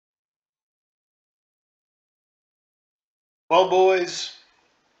Well, boys,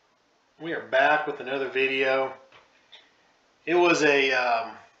 we are back with another video. It was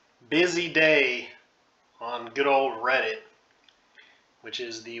a busy day on good old Reddit, which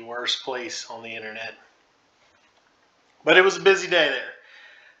is the worst place on the internet. But it was a busy day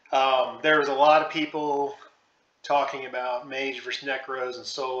there. There was a lot of people talking about mage versus necros and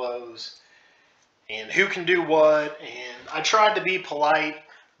solos and who can do what. And I tried to be polite,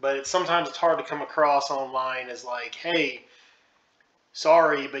 but sometimes it's hard to come across online as like, hey,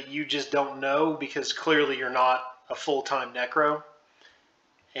 sorry, but you just don't know because clearly you're not a full-time necro.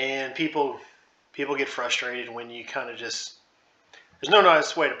 And people get frustrated when you kind of just, there's no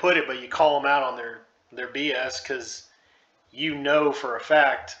nice way to put it, but you call them out on their BS because you know for a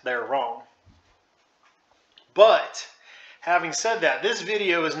fact they're wrong. But having said that, this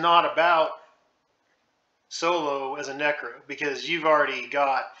video is not about solo as a necro because you've already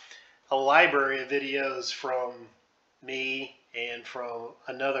got a library of videos from me and from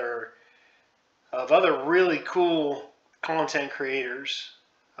other really cool content creators,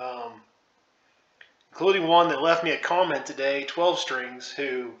 including one that left me a comment today, Twelvestrings,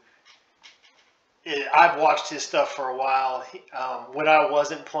 who I've watched his stuff for a while. When I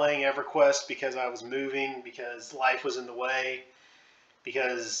wasn't playing EverQuest because I was moving, because life was in the way,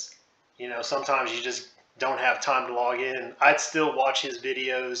 because sometimes you just don't have time to log in, I'd still watch his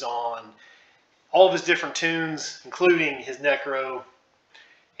videos on all of his different tunes, including his necro,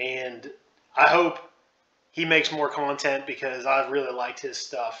 and I hope he makes more content because I've really liked his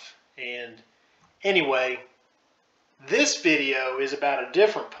stuff. And anyway, this video is about a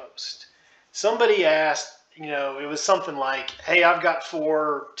different post. Somebody asked, it was something like, hey, I've got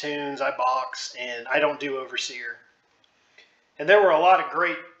 4 tunes I box and I don't do Overseer. And there were a lot of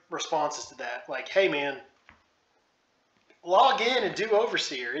great responses to that, like, hey man, log in and do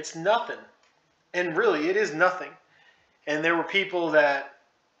Overseer, it's nothing. And really, it is nothing. And there were people that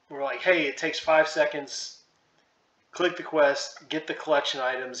were like, hey, it takes 5 seconds, click the quest, get the collection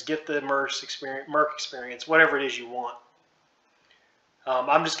items, get the merc experience, whatever it is you want.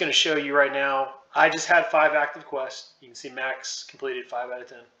 I'm just going to show you right now. I just had 5 active quests. You can see max completed 5 out of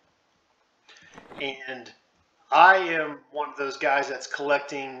 10. And I am one of those guys that's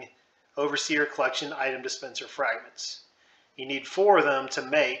collecting Overseer collection item dispenser fragments. You need 4 of them to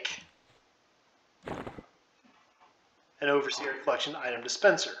make an Overseer collection item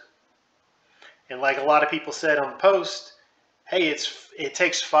dispenser. And like a lot of people said on the post, hey, it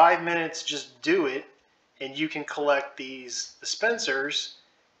takes 5 minutes, just do it, and you can collect these dispensers,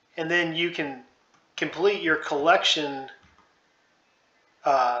 and then you can complete your collection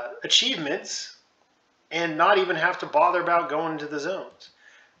achievements and not even have to bother about going into the zones,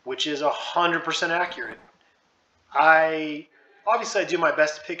 which is 100% accurate. Obviously I do my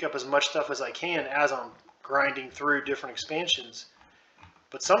best to pick up as much stuff as I can as I'm grinding through different expansions,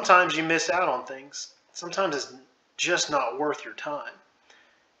 but sometimes you miss out on things. Sometimes it's just not worth your time.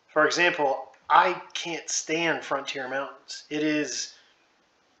 For example, I can't stand Frontier Mountains. It is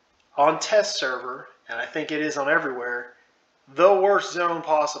on test server, and I think it is on everywhere, the worst zone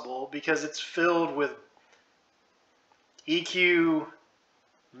possible because it's filled with EQ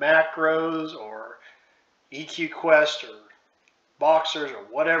macros or EQ quest or boxers or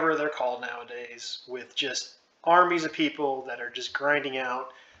whatever they're called nowadays, with just armies of people that are just grinding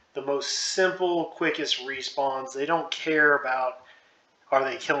out the most simple, quickest respawns. They don't care about, are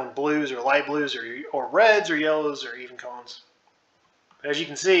they killing blues or light blues or reds or yellows or even cons. But as you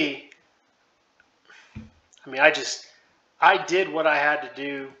can see, I mean, I did what I had to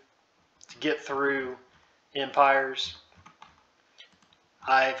do to get through Empires.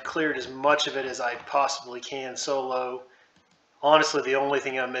 I've cleared as much of it as I possibly can solo. Honestly, the only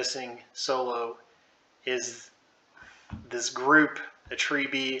thing I'm missing solo is this group, a Tree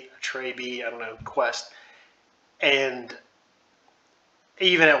B, I don't know, quest. And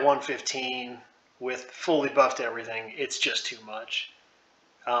even at 115, with fully buffed everything, it's just too much.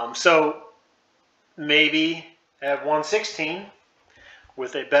 So maybe at 116,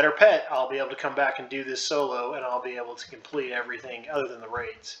 with a better pet, I'll be able to come back and do this solo, and I'll be able to complete everything other than the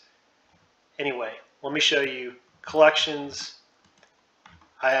raids. Anyway, let me show you collections.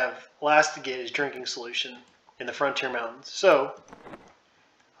 I have last to get is drinking solution in the Frontier Mountains. So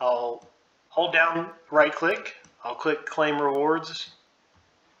I'll hold down right click, I'll click claim rewards,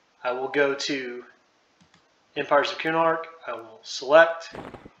 I will go to Empires of Kunark, I will select,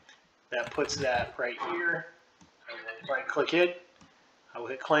 that puts that right here, I will right click it, I will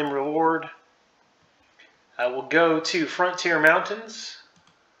hit claim reward, I will go to Frontier Mountains,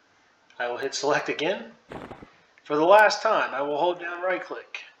 I will hit select again. For the last time, I will hold down right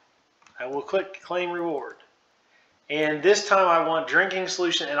click. I will click claim reward. And this time I want drinking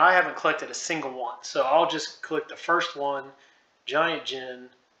solution, and I haven't collected a single one. So I'll just click the first one, giant gin.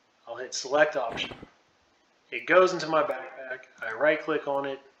 I'll hit select option. It goes into my backpack. I right click on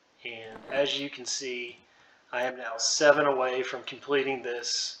it, and as you can see, I am now 7 away from completing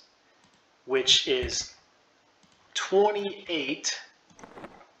this, which is 28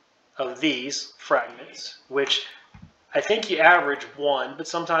 of these fragments, which I think you average 1, but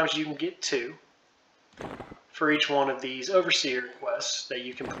sometimes you can get 2 for each one of these overseer quests that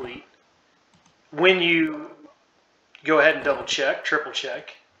you complete. When you go ahead and double check, triple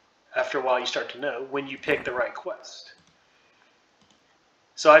check, after a while you start to know when you pick the right quest.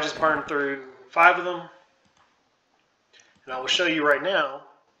 So I just burned through 5 of them, and I will show you right now.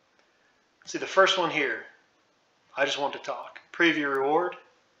 See the first one here, I just want to talk. Preview reward.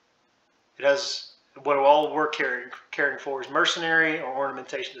 It has what all we're caring for is mercenary or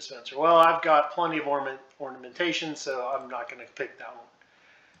ornamentation dispenser. Well, I've got plenty of ornamentation, so I'm not going to pick that one.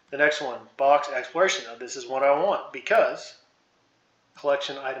 The next one, box exploration. Now this is what I want because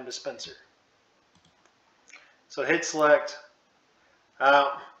collection item dispenser. So hit select.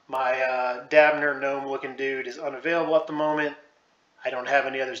 My Dabner gnome looking dude is unavailable at the moment. I don't have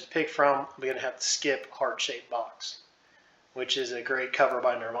any others to pick from. I'm going to have to skip heart-shaped box, which is a great cover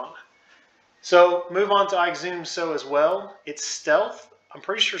by Nirvana. So move on to Exhume So as well. It's stealth. I'm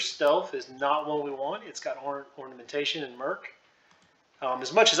pretty sure stealth is not what we want. It's got ornamentation and merc.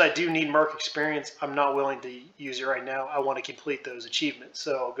 As much as I do need merc experience, I'm not willing to use it right now. I want to complete those achievements.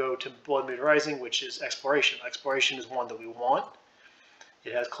 So I'll go to Blood Moon Rising, which is exploration. Exploration is one that we want.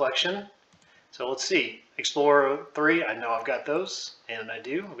 It has collection. So let's see. Explorer 3, I know I've got those, and I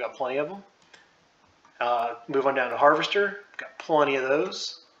do. I've got plenty of them. Move on down to Harvester. I've got plenty of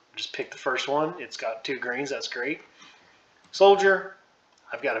those. Just pick the first one. It's got 2 greens. That's great. Soldier.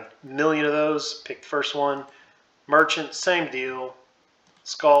 I've got a million of those. Pick the first one. Merchant. Same deal.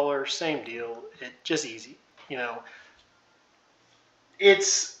 Scholar. Same deal. Just easy. You know. It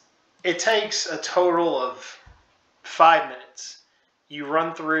takes a total of 5 minutes. You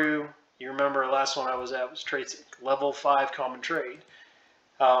run through. You remember the last one I was at was trade level 5 common trade.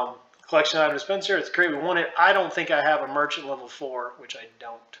 Collection item dispenser, it's great, we want it. I don't think I have a merchant level 4, which I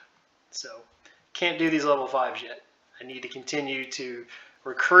don't. So, can't do these level 5s yet. I need to continue to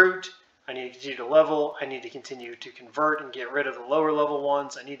recruit, I need to continue to level, I need to continue to convert and get rid of the lower level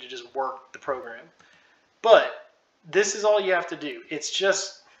ones. I need to just work the program. But, this is all you have to do. It's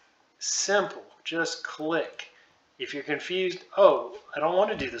just simple. Just click. If you're confused, oh, I don't want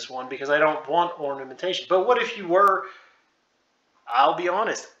to do this one because I don't want ornamentation. But what if you were... I'll be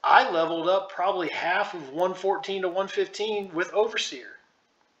honest, I leveled up probably half of 114 to 115 with Overseer.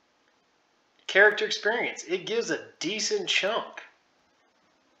 Character experience, it gives a decent chunk.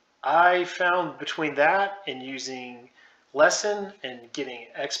 I found between that and using Lesson and getting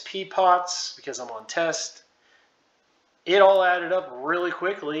XP pots because I'm on test, it all added up really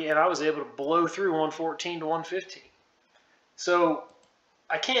quickly and I was able to blow through 114 to 115. So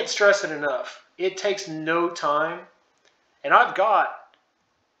I can't stress it enough. It takes no time. And I've got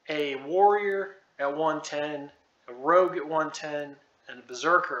a warrior at 110, a rogue at 110, and a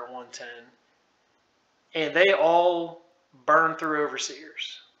berserker at 110. And they all burn through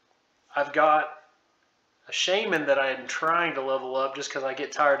overseers. I've got a shaman that I am trying to level up just because I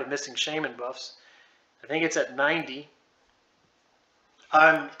get tired of missing shaman buffs. I think it's at 90.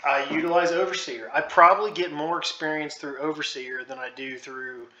 I utilize overseer. I probably get more experience through overseer than I do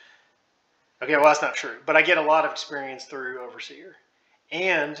through... Okay, well that's not true, but I get a lot of experience through Overseer.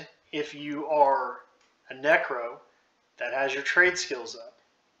 And if you are a Necro that has your trade skills up,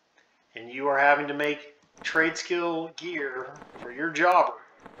 and you are having to make trade skill gear for your jobber,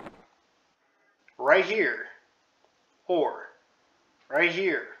 right here, or right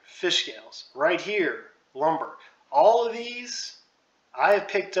here, fish scales, right here, lumber. All of these I have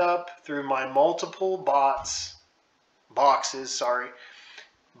picked up through my multiple boxes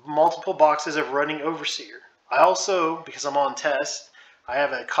of running Overseer. I also, because I'm on test, I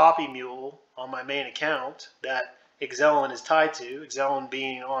have a copy mule on my main account that Exelin is tied to, Exelin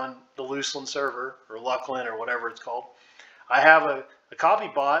being on the Luceland server, or Lucklin, or whatever it's called. I have a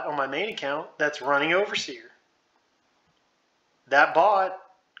copy bot on my main account that's running Overseer. That bot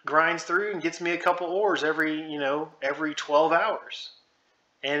grinds through and gets me a couple ores every 12 hours.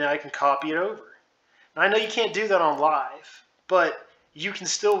 And I can copy it over. Now, I know you can't do that on live, but you can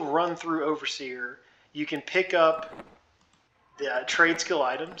still run through Overseer. You can pick up the trade skill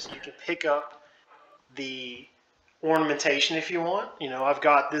items. You can pick up the ornamentation if you want. You know, I've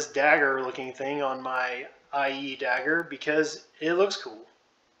got this dagger looking thing on my IE dagger because it looks cool.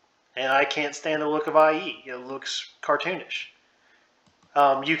 and I can't stand the look of IE. It looks cartoonish.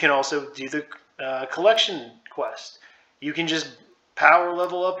 You can also do the collection quest. You can just power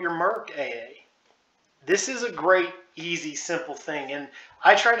level up your Merc AA. This is a great, easy, simple thing, and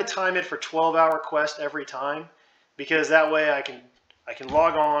I try to time it for 12-hour quest every time, because that way I can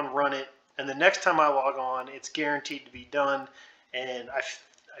log on, run it, and the next time I log on, it's guaranteed to be done. And I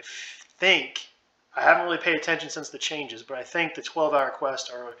think, I haven't really paid attention since the changes, but I think the 12-hour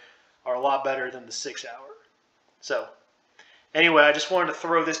quests are a lot better than the 6-hour. So anyway, I just wanted to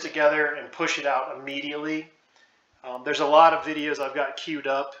throw this together and push it out immediately. There's a lot of videos I've got queued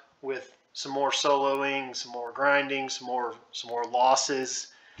up with some more soloing, some more grinding, some more losses.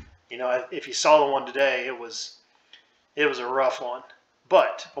 You know, if you saw the one today, it was a rough one.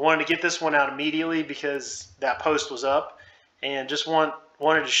 But I wanted to get this one out immediately because that post was up, and just wanted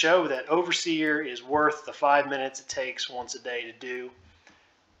to show that Overseer is worth the 5 minutes it takes once a day to do.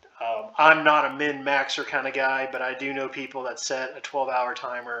 I'm not a min-maxer kind of guy, but I do know people that set a 12-hour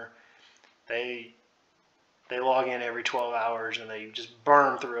timer. They log in every 12 hours and they just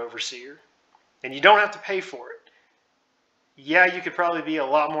burn through Overseer. And you don't have to pay for it. Yeah, you could probably be a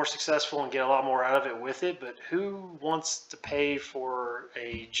lot more successful and get a lot more out of it with it, but who wants to pay for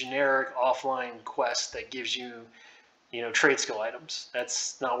a generic offline quest that gives you, you know, trade skill items?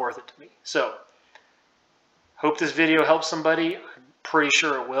 That's not worth it to me. So, hope this video helps somebody. I'm pretty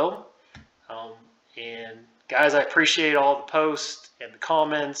sure it will. And guys, I appreciate all the posts and the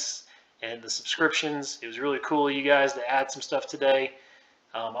comments and the subscriptions. It was really cool of you guys to add some stuff today.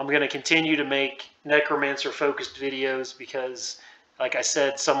 I'm going to continue to make Necromancer focused videos because, like I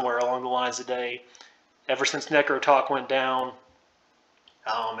said somewhere along the lines today, ever since Necro Talk went down,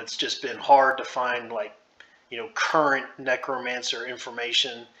 it's just been hard to find, like, you know, current Necromancer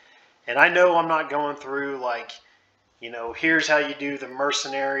information. And I know I'm not going through, like, you know, here's how you do the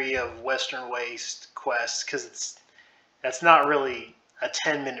Mercenary of Western Waste quest, because that's not really a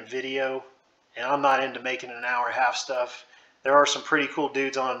 10-minute video, and I'm not into making an hour-and-a-half stuff. There are some pretty cool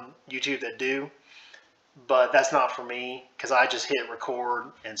dudes on YouTube that do, but that's not for me, because I just hit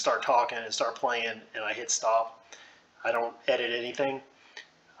record and start talking and start playing, and I hit stop. I don't edit anything.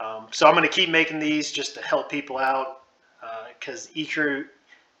 So I'm going to keep making these just to help people out, because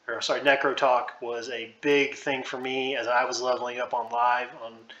Necro Talk was a big thing for me as I was leveling up on live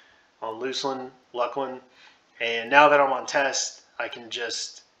on Luceland, Luckland, and now that I'm on test, I can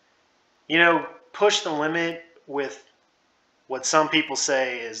just, you know, push the limit with what some people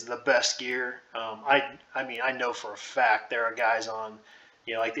say is the best gear. I mean, I know for a fact there are guys on,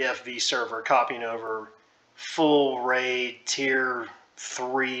 you know, like the FV server copying over full raid tier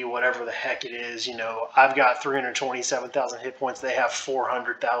 3, whatever the heck it is. You know, I've got 327,000 hit points. They have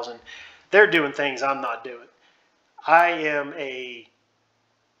 400,000. They're doing things I'm not doing. I am a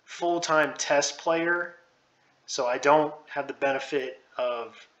full-time test player, so I don't have the benefit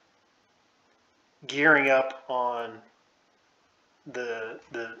of gearing up on the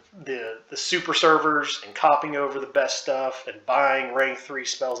super servers and copying over the best stuff and buying rank 3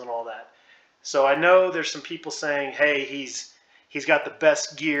 spells and all that. So I know there's some people saying, hey, he's got the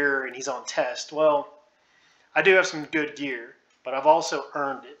best gear and he's on test. Well, I do have some good gear, but I've also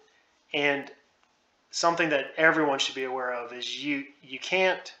earned it. And something that everyone should be aware of is you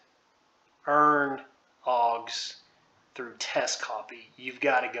can't earn OGs through test copy. You've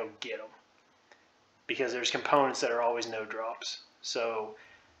got to go get them, because there's components that are always no drops. So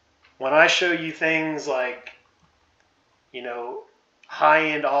when I show you things like, you know,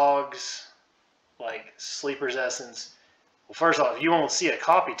 high-end OGs like Sleeper's Essence, well, first off, you won't see a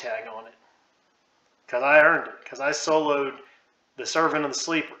copy tag on it because I earned it, because I soloed the Servant of the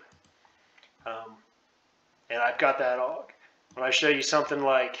Sleeper, and I've got that OG. When I show you something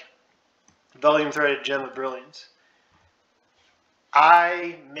like Volume Threaded Gem of Brilliance,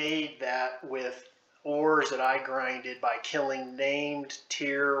 I made that with ores that I grinded by killing named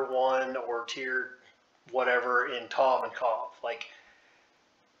tier 1 or tier whatever in ToV and CoV. Like,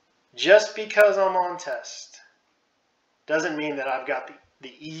 just because I'm on test doesn't mean that I've got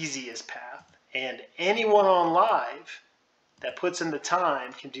the easiest path. And anyone on live that puts in the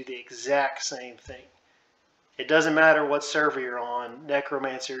time can do the exact same thing. It doesn't matter what server you're on.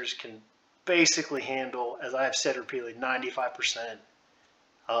 Necromancers can basically handle, as I have said repeatedly, 95%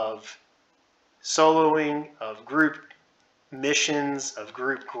 of soloing, of group missions, of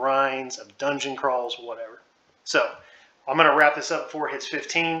group grinds, of dungeon crawls, whatever. So I'm going to wrap this up before it hits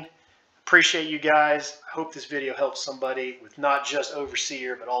 15. Appreciate you guys. I hope this video helps somebody with not just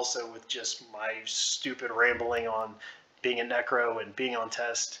Overseer, but also with just my stupid rambling on being a Necro and being on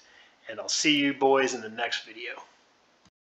test. And I'll see you boys in the next video.